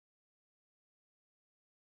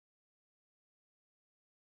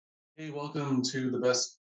Hey, welcome to the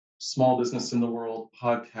best small business in the world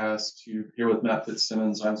podcast. You're here with Matt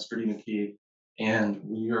Fitzsimmons. I'm Sturdy McKee, and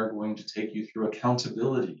we are going to take you through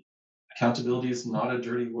accountability. Accountability is not a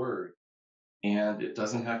dirty word, and it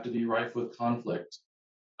doesn't have to be rife with conflict.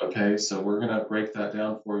 Okay, so we're going to break that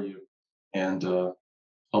down for you and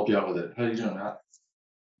help you out with it. How are you doing, Matt?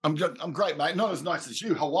 I'm great, mate. Not as nice as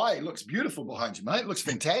you. Hawaii looks beautiful behind you, mate. It looks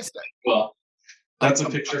fantastic. Well, I'm, that's a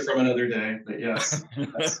I'm, picture from another day, but yes,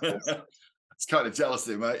 that's it's kind of jealous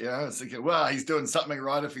there, mate. I was thinking, well, he's doing something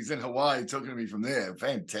right if he's in Hawaii talking to me from there.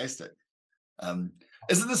 Fantastic. Um,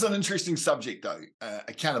 isn't this an interesting subject, though?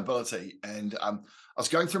 Accountability. And I was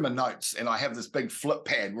going through my notes, and I have this big flip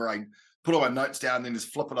pad where I put all my notes down, and then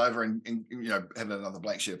just flip it over and have another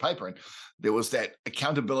blank sheet of paper. And there was that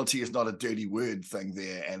accountability is not a dirty word thing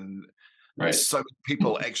there, and right. so many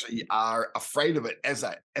people actually are afraid of it as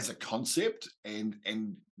a concept, and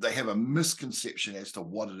they have a misconception as to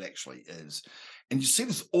what it actually is. And you see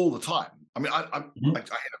this all the time. I mean, I'll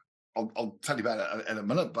tell you about it in a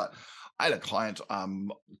minute, but I had a client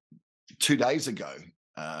 2 days ago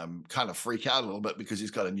kind of freak out a little bit because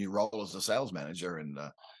he's got a new role as a sales manager, and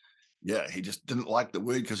he just didn't like the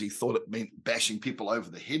word because he thought it meant bashing people over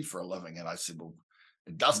the head for a living. And I said, well,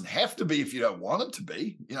 it doesn't have to be if you don't want it to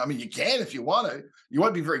be. I mean, you can if you want to. You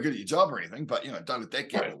won't be very good at your job or anything, but don't let that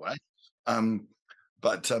get in the way.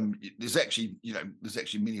 But there's actually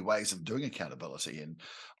many ways of doing accountability, and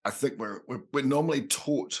I think we're normally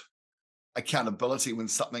taught accountability when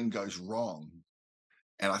something goes wrong,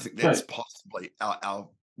 and I think that's possibly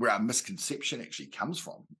where our misconception actually comes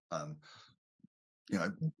from.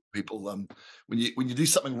 People when you do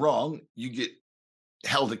something wrong, you get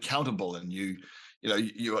held accountable, and you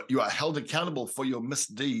are held accountable for your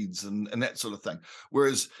misdeeds and that sort of thing.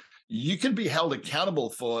 Whereas you can be held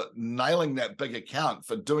accountable for nailing that big account,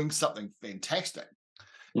 for doing something fantastic.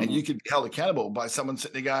 Mm-hmm. And you can be held accountable by someone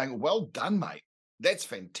sitting there going, well done, mate. That's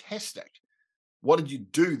fantastic. What did you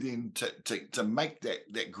do then to make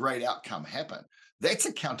that great outcome happen? That's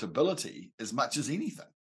accountability as much as anything.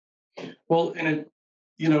 Well, and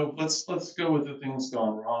let's go with the things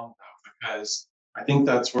gone wrong, though, because I think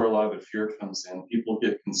that's where a lot of the fear comes in. People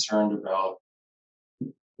get concerned about,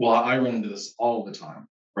 well, I run into this all the time,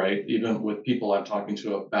 right? Even with people I'm talking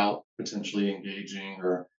to about potentially engaging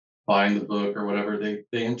or buying the book or whatever, they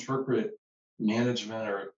interpret management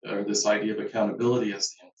or this idea of accountability as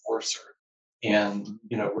the enforcer. And,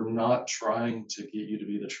 we're not trying to get you to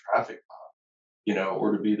be the traffic cop,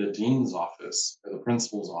 or to be the dean's office or the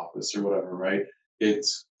principal's office or whatever, right?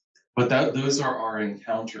 But those are our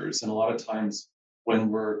encounters. And a lot of times when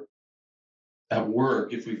we're at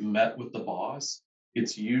work, if we've met with the boss,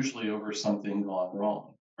 it's usually over something gone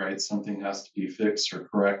wrong, right? Something has to be fixed or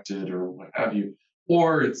corrected or what have you.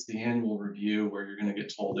 Or it's the annual review where you're going to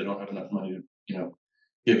get told they don't have enough money to,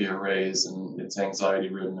 give you a raise, and it's anxiety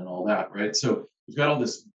ridden and all that, right? So you've got all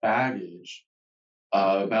this baggage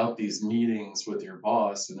about these meetings with your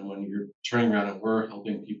boss. And then when you're turning around and we're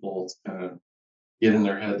helping people to kind of get in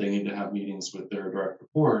their head they need to have meetings with their direct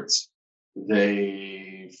reports,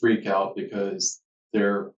 they freak out because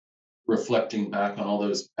they're reflecting back on all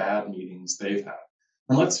those bad meetings they've had.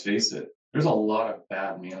 And let's face it, there's a lot of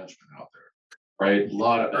bad management out there, right? A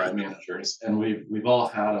lot of bad managers, and we've all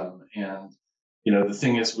had them. And the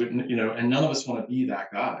thing is, and none of us want to be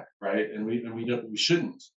that guy, right? And we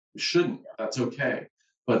shouldn't. We shouldn't. That's okay.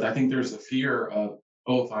 But I think there's a fear of,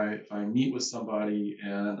 oh, if I meet with somebody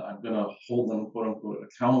and I'm going to hold them, quote unquote,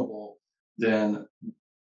 accountable, then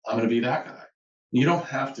I'm going to be that guy. You don't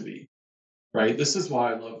have to be, right? This is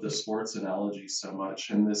why I love the sports analogy so much,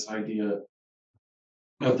 and this idea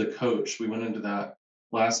of the coach. We went into that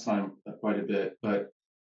last time quite a bit, but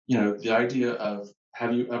the idea of,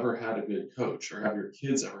 have you ever had a good coach, or have your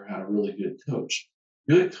kids ever had a really good coach?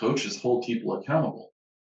 Good coaches hold people accountable,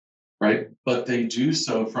 right? But they do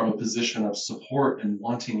so from a position of support and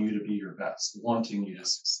wanting you to be your best, wanting you to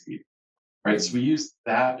succeed, right? So we use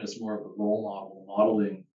that as more of a role model,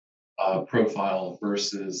 modeling profile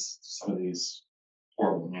versus some of these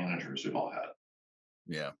horrible managers we've all had.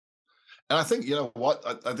 Yeah. And I think,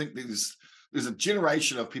 I think there's a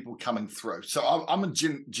generation of people coming through. So I'm a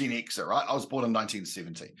Gen Xer, right? I was born in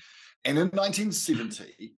 1970. And in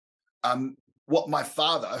 1970, what my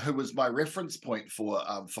father, who was my reference point for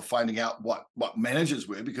finding out what managers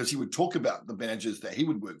were, because he would talk about the managers that he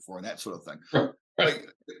would work for and that sort of thing. Right.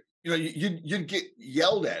 You'd get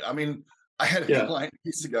yelled at. I mean, I had a client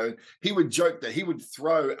years ago. He would joke that he would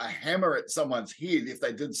throw a hammer at someone's head if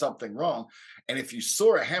they did something wrong. And if you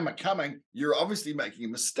saw a hammer coming, you're obviously making a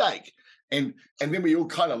mistake. And then we all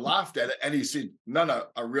kind of laughed at it. And he said, no,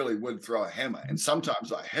 I really would throw a hammer. And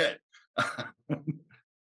sometimes I hit.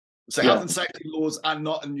 So health Yeah. and safety laws are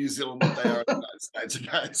not in New Zealand what they are in the United States.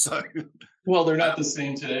 Okay, so Well, they're not um, the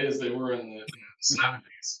same today as they were in the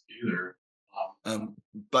 70s either. Um,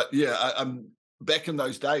 but yeah, back in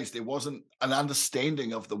those days, there wasn't an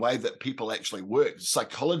understanding of the way that people actually work.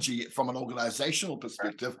 Psychology, from an organizational Right.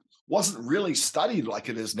 perspective, wasn't really studied like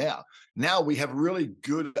it is now. Now we have really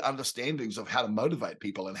good understandings of how to motivate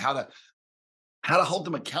people and how to hold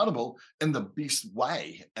them accountable in the best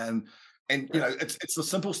way. And you Right. know, it's the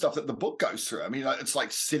simple stuff that the book goes through. I mean, it's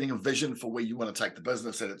like setting a vision for where you want to take the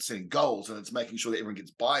business, and it's setting goals, and it's making sure that everyone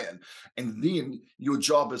gets buy-in. And then your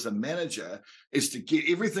job as a manager is to get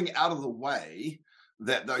everything out of the way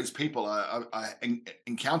that those people are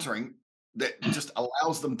encountering, that just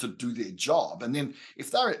allows them to do their job. And then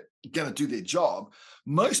if they're going to do their job,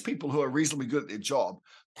 most people who are reasonably good at their job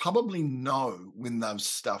probably know when they've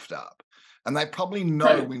stuffed up, and they probably know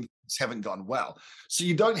Right. when things haven't gone well. So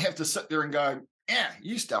you don't have to sit there and go, yeah,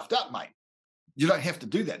 you stuffed up, mate. You don't have to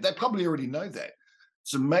do that. They probably already know that.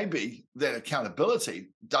 So maybe that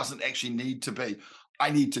accountability doesn't actually need to be, I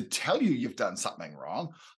need to tell you you've done something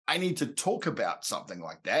wrong. I need to talk about something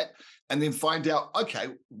like that and then find out, okay,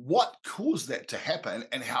 what caused that to happen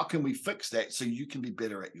and how can we fix that so you can be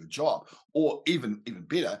better at your job? Or even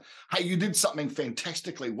better, hey, you did something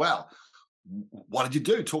fantastically well. What did you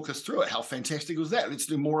do? Talk us through it. How fantastic was that? Let's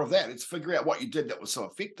do more of that. Let's figure out what you did that was so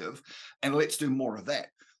effective, and let's do more of that.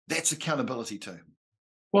 That's accountability too.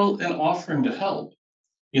 Well, and offering to help.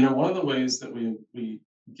 One of the ways that we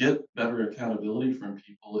get better accountability from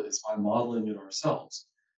people is by modeling it ourselves.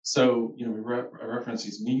 So, I reference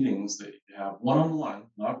these meetings that you have one-on-one,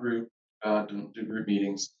 not group. Don't do group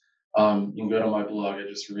meetings. You can go to my blog. I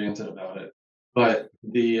just ranted about it. But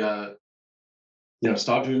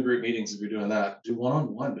stop doing group meetings if you're doing that. Do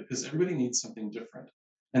one-on-one because everybody needs something different.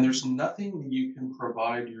 And there's nothing that you can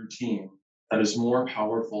provide your team that is more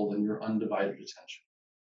powerful than your undivided attention.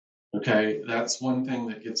 Okay, that's one thing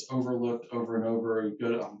that gets overlooked over and over.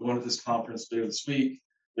 I'm going to this conference later this week.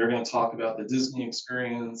 They're going to talk about the Disney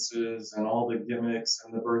experiences and all the gimmicks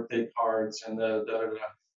and the birthday cards and the da da da.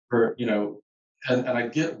 For and I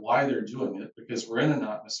get why they're doing it because we're in an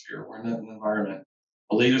atmosphere, we're in an environment.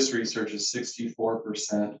 The latest research is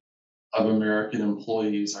 64% of American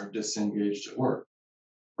employees are disengaged at work,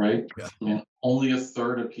 right? Yeah. I mean, only a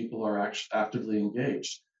third of people are actually actively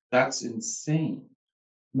engaged. That's insane.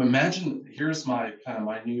 Imagine, here's my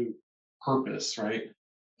new purpose, right?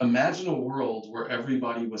 Imagine a world where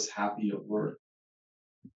everybody was happy at work,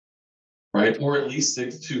 right? Or at least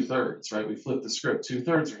two-thirds, right? We flip the script,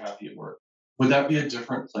 two-thirds are happy at work. Would that be a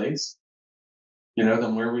different place,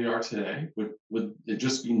 than where we are today? Would it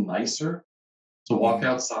just be nicer to walk Mhm.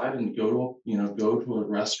 outside and go to a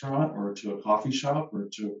restaurant or to a coffee shop or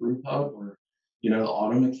to a brew pub or, the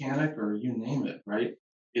auto mechanic or you name it, right?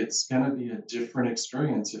 It's going to be a different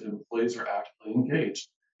experience if employees are actively engaged.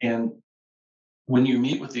 And when you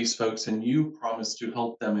meet with these folks and you promise to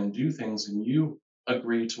help them and do things and you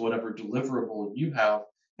agree to whatever deliverable you have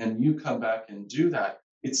and you come back and do that,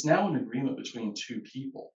 it's now an agreement between two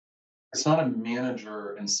people. It's not a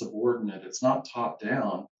manager and subordinate. It's not top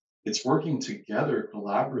down. It's working together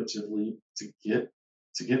collaboratively to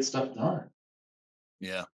get stuff done.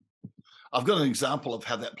 Yeah. I've got an example of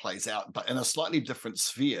how that plays out, but in a slightly different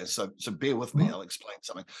sphere. So bear with me. Mhm. I'll explain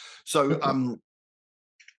something. So Go for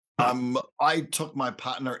it. I took my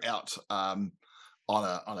partner out on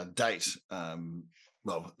a date.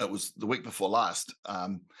 Well, it was the week before last,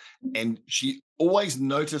 and she always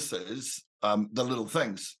notices the little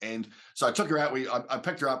things. And so I took her out. I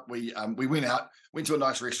picked her up. We went out, went to a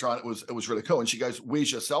nice restaurant. It was really cool. And she goes,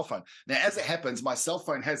 "Where's your cell phone?" Now, as it happens, my cell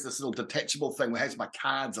phone has this little detachable thing that has my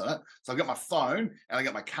cards on it. So I got my phone and I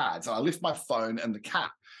got my cards, and I left my phone in the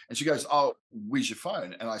car. And she goes, "Oh, where's your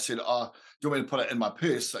phone?" And I said, "Oh, do you want me to put it in my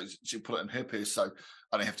purse?" So she put it in her purse, so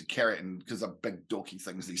I don't have to carry it, and because they're big dorky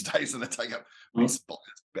things these days, and they take up Mhm.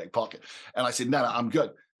 back pocket. And I said, "No, I'm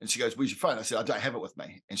good." And she goes, "Where's your phone?" I said, "I don't have it with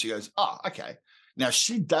me." And she goes, "Oh, okay." Now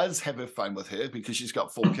she does have her phone with her because she's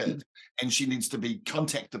got 4 kids, and she needs to be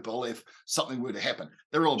contactable if something were to happen.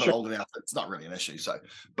 They're all a bit Sure. older now, so it's not really an issue. So,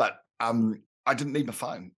 but I didn't need my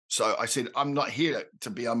phone, so I said, "I'm not here to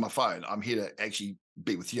be on my phone. I'm here to actually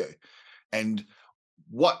be with you." And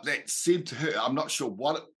what that said to her, I'm not sure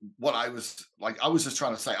what I was like. I was just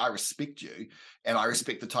trying to say, I respect you and I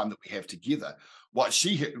respect the time that we have together. What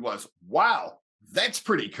she hit was, wow, that's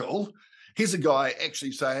pretty cool. Here's a guy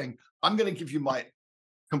actually saying, I'm going to give you my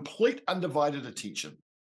complete undivided attention.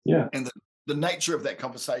 Yeah. And the nature of that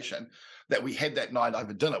conversation that we had that night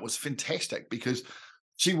over dinner was fantastic because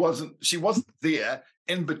she wasn't there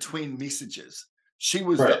in between messages. She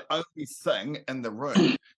was Right. the only thing in the room.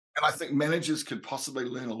 And I think managers could possibly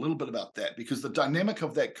learn a little bit about that because the dynamic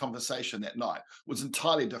of that conversation that night was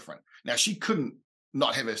entirely different. Now she couldn't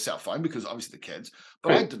not have her cell phone because obviously the kids,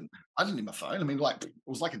 but I Right. didn't. I didn't need my phone. I mean, like it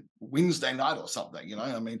was like a Wednesday night or something, you know.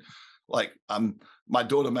 I mean, like my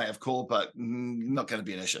daughter may have called, but not going to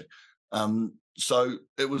be an issue. So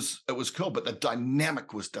it was cool, but the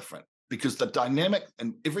dynamic was different because the dynamic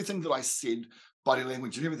and everything that I said, body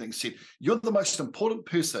language and everything said, you're the most important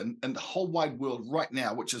person in the whole wide world right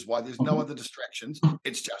now, which is why there's no Mhm. other distractions.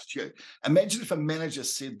 It's just you. Imagine if a manager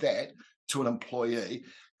said that to an employee,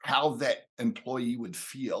 how that employee would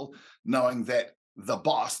feel knowing that the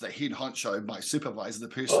boss, the head honcho, my supervisor, the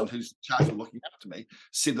person Well, who's in charge of looking after me,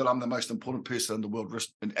 said that I'm the most important person in the world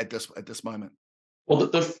at this moment. well,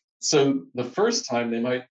 so the first time they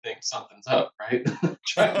might think something's up, right?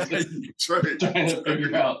 trying to True, trying to figure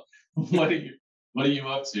true. out what are you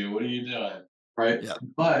up to? What are you doing? Right. Yeah,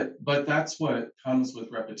 But that's what comes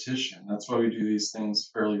with repetition. That's why we do these things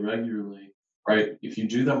fairly regularly, right? If you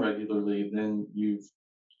do them regularly, then you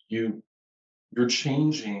you're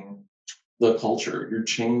changing the culture, you're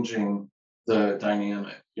changing the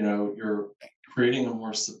dynamic, you're creating a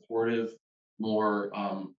more supportive, more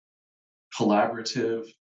collaborative,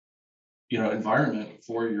 environment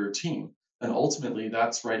for your team. And ultimately,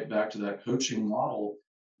 that's right back to that coaching model.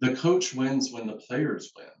 The coach wins when the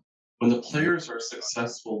players win. When the yeah. players are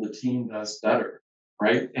successful, the team does better,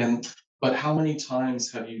 right? But how many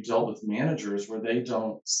times have you dealt with managers where they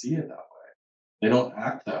don't see it that way? They don't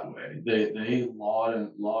act that way. They laud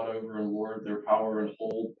over and lord their power and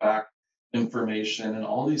hold back information and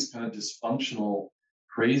all these kind of dysfunctional,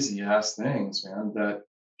 crazy ass things, man, that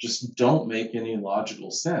just don't make any logical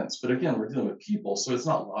sense. But again, we're dealing with people, so it's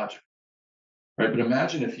not logical, right? But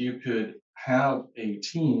imagine if you could have a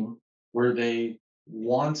team where they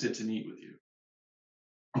wanted to meet with you.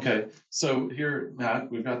 Okay, so here, Matt,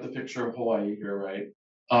 we've got the picture of Hawaii here, right?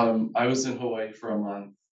 I was in Hawaii for a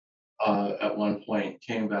month at one point,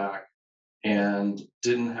 came back and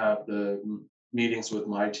didn't have the meetings with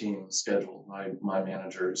my team scheduled, my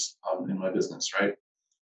managers in my business, right?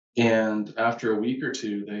 And after a week or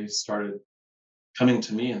two, they started coming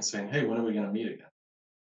to me and saying, "Hey, when are we going to meet again?"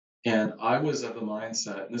 And I was of the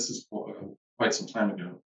mindset, and this is quite some time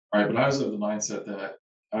ago, right? But I was of the mindset that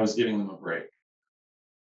I was giving them a break,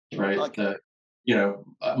 right? Okay. That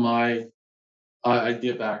I'd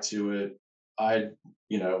get back to it. I,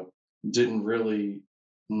 you know, didn't really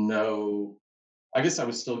know. I guess I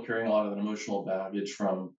was still carrying a lot of that emotional baggage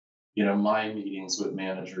from, my meetings with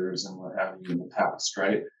managers and what have you in the past,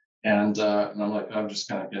 right? And I'm like, I'm just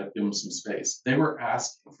gonna give them some space. They were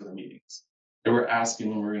asking for the meetings. They were asking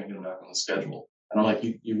when we are gonna get them back on the schedule. And I'm like,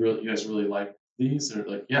 you guys really like these? They're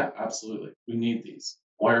like, yeah, absolutely. We need these.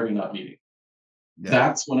 Why are we not meeting? Yeah.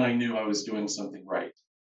 That's when I knew I was doing something right.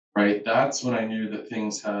 Right. That's when I knew that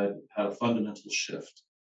things had a fundamental shift.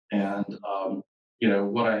 And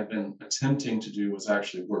what I had been attempting to do was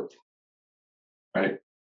actually working. Right.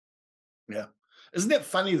 Yeah. Isn't that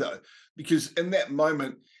funny though? Because in that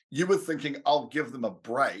moment, you were thinking, I'll give them a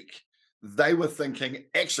break. They were thinking,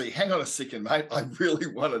 actually, hang on a second, mate. I really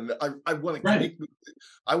want to, I want to Right. connect with you.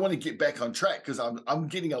 I want to get back on track because I'm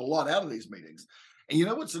getting a lot out of these meetings. And you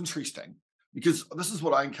know what's interesting? Because this is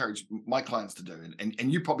what I encourage my clients to do,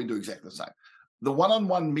 and you probably do exactly the same. The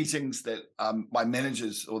one-on-one meetings that my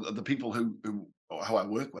managers or the people who I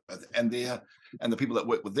work with and the people that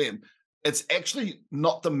work with them, it's actually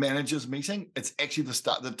not the manager's meeting. It's actually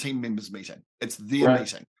the team members meeting. It's their Right.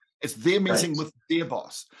 meeting. It's their Right. meeting with their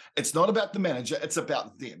boss. It's not about the manager. It's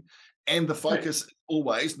about them. And the Right. focus is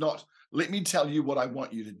always not, let me tell you what I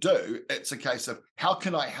want you to do. It's a case of how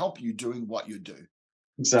can I help you doing what you do?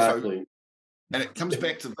 So, Exactly. and it comes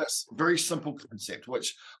back to this very simple concept,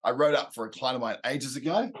 which I wrote up for a client of mine ages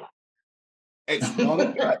ago. It's not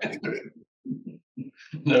about,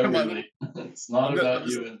 No, come on, really. It's not I'm about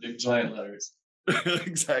just, you in big giant letters.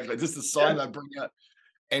 exactly, just a Yeah. sign I bring out.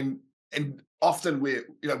 and and often we're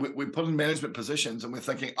put in management positions and we're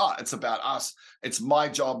thinking, oh, it's about us, it's my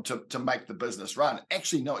job to make the business run.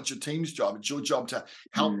 Actually, no, it's your team's job. It's your job to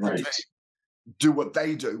help the Right. team do what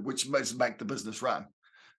they do, which makes make the business run.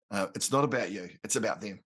 It's not about you, it's about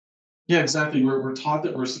them. Yeah, exactly. We're taught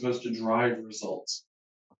that we're supposed to drive results,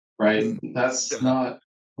 right? Mm, That's yeah, not,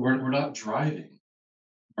 we're not driving.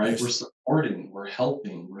 Right? We're yes, supporting, we're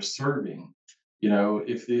helping, we're serving.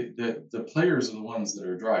 If the players are the ones that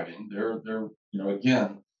are driving, they're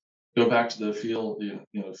again, go back to the field,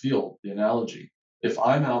 the analogy. If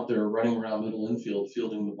I'm out there running around middle infield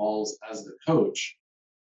fielding the balls as the coach,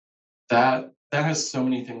 that has so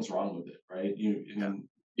many things wrong with it, right? yeah,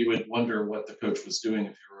 you would wonder what the coach was doing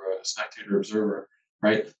if you were a spectator observer,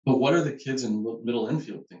 right? But what are the kids in middle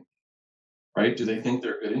infield thinking, right? Do they think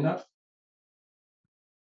they're good enough?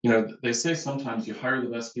 They say sometimes you hire the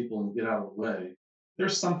best people and get out of the way.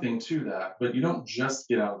 There's something to that, but you don't just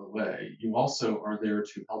get out of the way. You also are there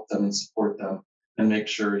to help them and support them and make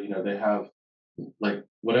sure, they have like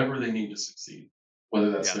whatever they need to succeed, whether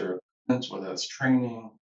that's Yeah. their equipment, whether that's training,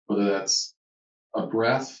 whether that's a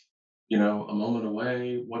breath, a moment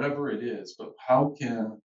away, whatever it is. But how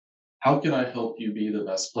can I help you be the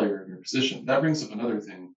best player in your position? That brings up another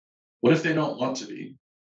thing. What if they don't want to be,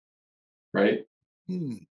 right?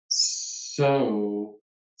 Hmm. So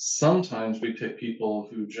sometimes we pick people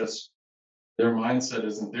who just their mindset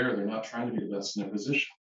isn't there. They're not trying to be the best in their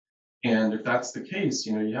position. And if that's the case,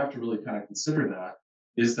 you have to really kind of consider that.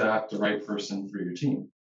 Is that the right person for your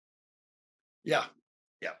team? Yeah.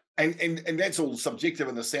 Yeah. And that's all subjective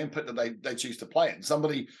in the sandpit that they choose to play in.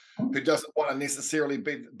 Somebody who doesn't want to necessarily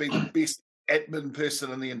be the best admin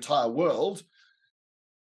person in the entire world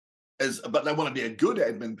but they want to be a good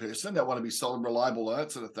admin person. They want to be solid, reliable,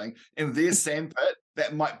 that sort of thing. In their sandpit,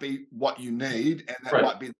 that might be what you need, and that Right.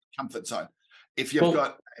 might be the comfort zone. If you've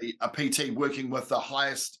got a PT working with the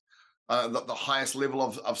highest level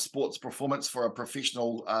of sports performance for a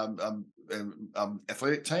professional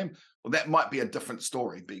athletic team, well, that might be a different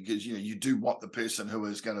story, because you do want the person who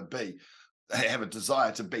is going to have a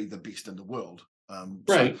desire to be the best in the world.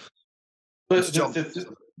 Right. So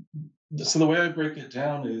But so the way I break it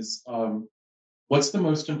down is, what's the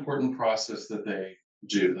most important process that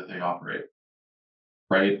they operate,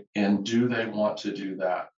 right? And do they want to do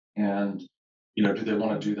that? And do they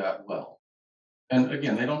want to do that well? And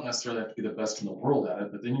again, they don't necessarily have to be the best in the world at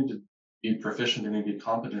it, but they need to be proficient, they need to be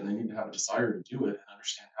competent, they need to have a desire to do it and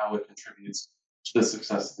understand how it contributes to the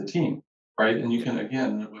success of the team, right? And you can,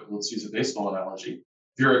 again, let's use a baseball analogy.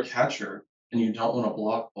 If you're a catcher and you don't want to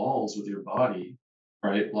block balls with your body,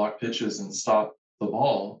 right? Block pitches and stop the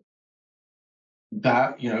ball,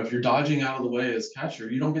 that, if you're dodging out of the way as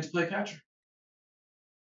catcher, you don't get to play catcher,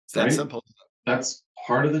 it's that right? simple. That's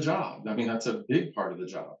part of the job. I mean, that's a big part of the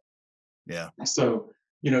job. Yeah. So,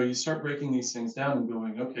 you start breaking these things down and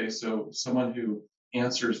going, okay, so someone who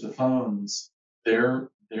answers the phones, their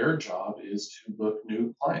job is to book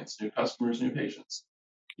new clients, new customers, new patients,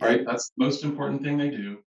 right? That's the most important thing they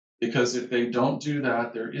do, because if they don't do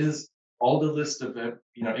that, there is all the list of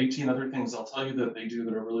 18 other things I'll tell you that they do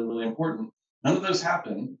that are really, really important. None of those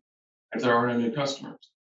happen if there aren't any customers.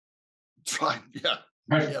 That's right. Yeah.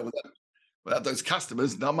 Right. Yeah. Without those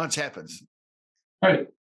customers, not much happens. Right.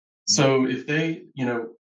 So if they,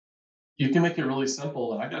 you can make it really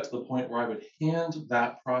simple. And I got to the point where I would hand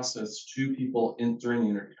that process to people during the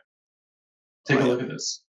interview. Take a look at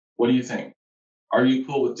this. What do you think? Are you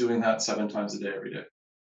cool with doing that 7 times a day, every day?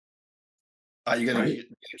 Are you going to get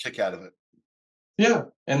a kick out of it? Yeah.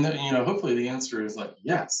 And then, hopefully the answer is like,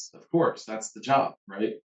 yes, of course, that's the job,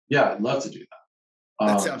 right? Yeah, I'd love to do that.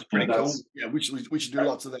 That sounds pretty cool. Yeah, we should do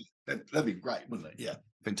lots of that. That'd be great, wouldn't it? Yeah,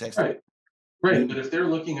 fantastic. Right. Right, but if they're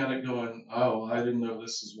looking at it going, "Oh, I didn't know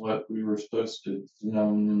this is what we were supposed to,"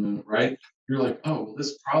 no, right? You're like, "Oh, well,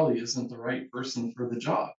 this probably isn't the right person for the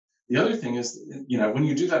job." The other thing is, when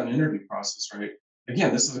you do that in an interview process, right?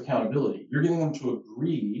 Again, this is accountability. You're getting them to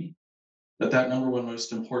agree that that number one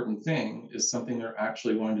most important thing is something they're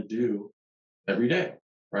actually going to do every day,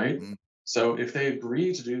 right? Mm. So if they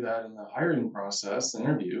agree to do that in the hiring process,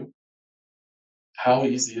 interview, how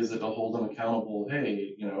easy is it to hold them accountable?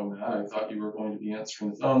 Hey, Matt, I thought you were going to be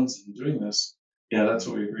answering the phones and doing this. That's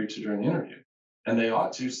what we agreed to during the interview. And they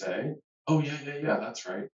ought to say, oh, yeah, that's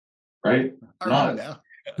right. Right? I remember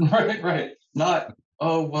now. Right. Not,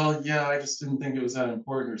 oh, well, yeah, I just didn't think it was that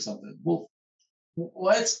important or something. Well,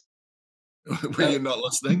 what? When you're not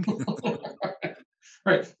listening.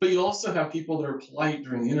 Right. But you also have people that are polite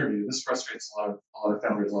during the interview. This frustrates a lot of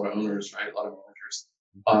founders, a lot of owners, right? A lot of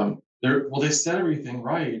managers. They said everything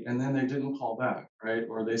right, and then they didn't call back, right?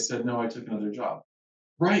 Or they said, no, I took another job.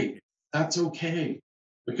 Right. That's okay.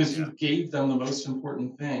 Because you gave them the most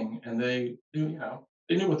important thing, and they knew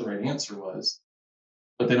what the right answer was,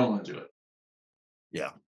 but they don't want to do it. Yeah.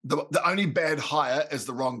 The only bad hire is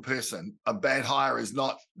the wrong person. A bad hire is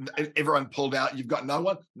not everyone pulled out. You've got no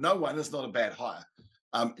one. No one is not a bad hire.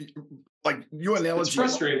 Like your analogy. It's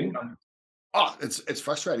frustrating. It's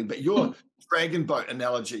frustrating. But your dragon boat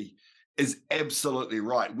analogy is absolutely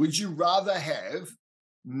right. Would you rather have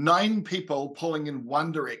 9 people pulling in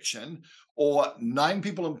one direction, or 9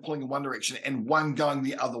 people pulling in one direction and one going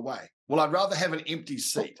the other way? Well, I'd rather have an empty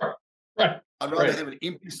seat. Right. I'd rather have an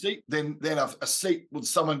empty seat than a seat with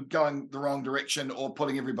someone going the wrong direction or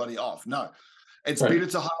putting everybody off. No, It's Right. better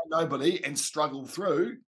to hire nobody and struggle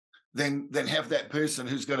through than have that person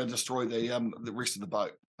who's going to destroy the rest of the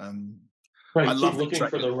boat. I Right. Keep love that looking for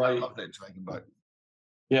dragon. the I right. love that dragon boat.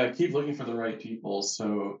 Yeah. Keep looking for the right people.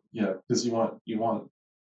 So yeah, because you want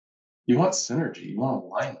synergy. You want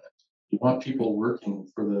alignment. You want people working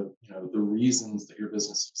for the reasons that your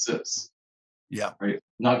business exists. Yeah. Right.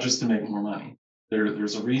 Not just to make more money.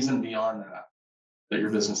 There's a reason beyond that your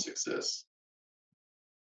Mm. business exists.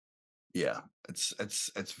 Yeah,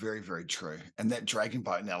 it's very, very true. And that dragon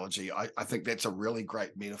boat analogy, I think that's a really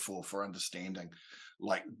great metaphor for understanding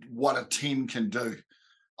like what a team can do.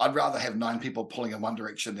 I'd rather have 9 people pulling in one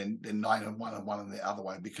direction than 9 and one in the other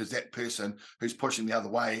way, because that person who's pushing the other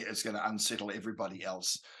way is going to unsettle everybody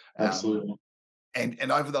else. Um, Absolutely.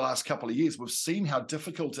 and over the last couple of years, we've seen how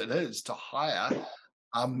difficult it is to hire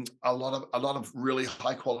a lot of really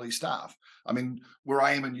high quality staff. I mean, where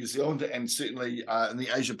I am in New Zealand, and certainly in the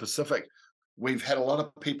Asia Pacific, we've had a lot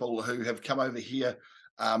of people who have come over here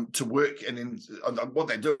to work, and then what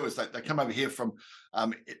they do is they come over here from a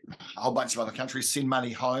whole bunch of other countries, send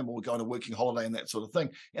money home or go on a working holiday and that sort of thing,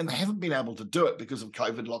 and they haven't been able to do it because of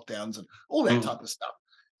COVID lockdowns and all that Mm. type of stuff.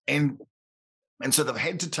 And and so they've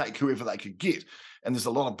had to take whoever they could get. And there's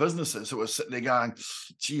a lot of businesses who are sitting there going,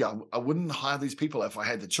 gee, I wouldn't hire these people if I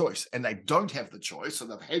had the choice. And they don't have the choice. So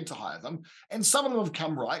they've had to hire them. And some of them have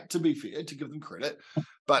come right, to be fair, to give them credit.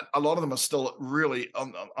 But a lot of them are still really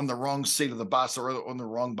on the wrong seat of the bus, or on the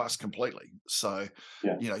wrong bus completely. So,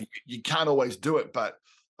 Yeah. you can't always do it. But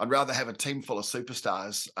I'd rather have a team full of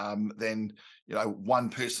superstars than, one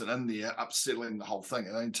person in there upsettling the whole thing.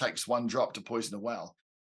 It only takes one drop to poison a well.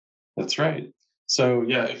 That's right. So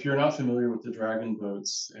yeah, if you're not familiar with the dragon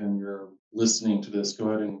boats and you're listening to this, go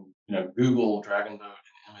ahead and Google dragon boat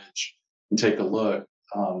and image and take a look.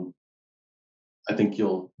 Um, I think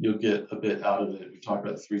you'll get a bit out of it. We talked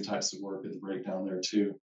about the 3 types of work at the breakdown there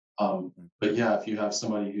too. But yeah, if you have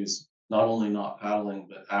somebody who's not only not paddling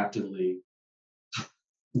but actively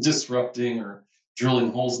disrupting or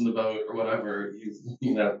drilling holes in the boat or whatever,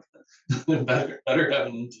 better have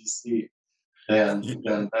an empty seat than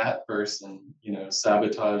that person,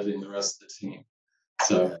 sabotaging the rest of the team. Yeah.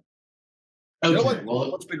 So You know okay, what?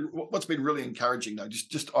 well, What's been really encouraging though,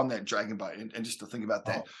 just on that dragon boat, and just to think about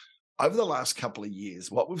that, oh, over the last couple of years,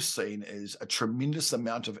 what we've seen is a tremendous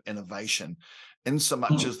amount of innovation, in so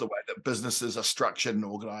much hmm, as the way that businesses are structured and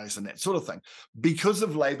organized and that sort of thing, because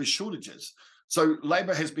of labor shortages. So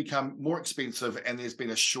labor has become more expensive, and there's been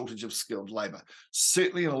a shortage of skilled labor,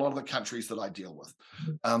 certainly in a lot of the countries that I deal with,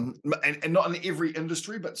 and not in every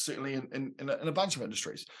industry, but certainly in a bunch of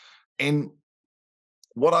industries. And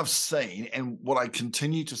what I've seen, and what I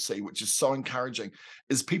continue to see, which is so encouraging,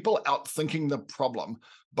 is people outthinking the problem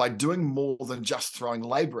by doing more than just throwing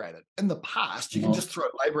labor at it. In the past, you can mhm, just throw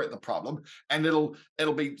labor at the problem and it'll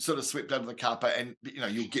be sort of swept under the carpet, and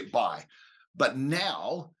you'll get by. But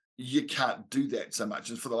now you can't do that so much.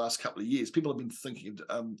 And for the last couple of years, people have been thinking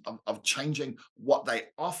of changing what they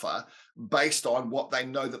offer based on what they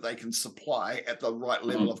know that they can supply at the right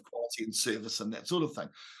level mhm, of quality and service and that sort of thing.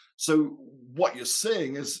 So what you're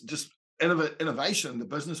seeing is just innovation in the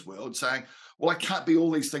business world saying, well, I can't be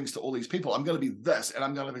all these things to all these people. I'm going to be this, and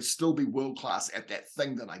I'm going to still be world class at that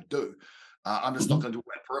thing that I do. I'm just not mhm. going to do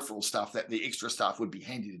that peripheral stuff that the extra staff would be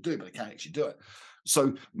handy to do, but I can't actually do it.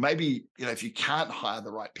 So maybe, if you can't hire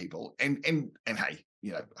the right people, and hey,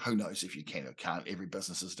 who knows if you can or can't? Every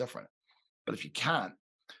business is different. But if you can't,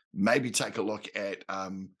 maybe take a look at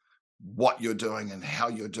what you're doing and how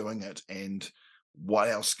you're doing it, and what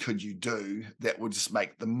else could you do that would just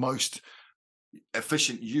make the most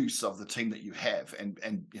efficient use of the team that you have. And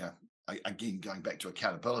again, going back to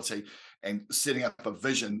accountability and setting up a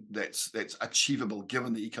vision that's achievable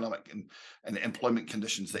given the economic and employment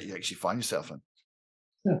conditions that you actually find yourself in.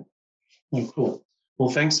 Yeah. Oh, cool. Well,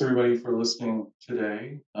 thanks everybody for listening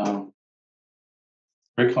today.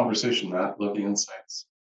 Great conversation, Matt. Love the insights.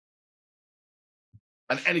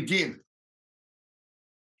 And again,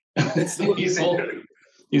 that's the he's hold,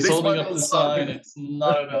 he's that's my holding up little the song. sign. It's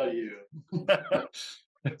not about you.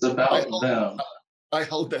 It's I about hold them. I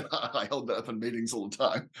hold that I hold that up in meetings all the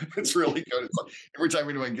time. It's really good. It's like every time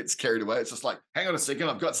anyone gets carried away, it's just like, hang on a second,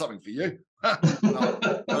 I've got something for you. Oh,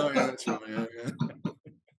 oh yeah, that's right. Yeah,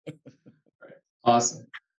 yeah. Awesome.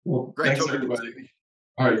 Well, Great thanks talking to everybody. you.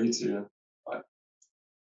 All right, you too.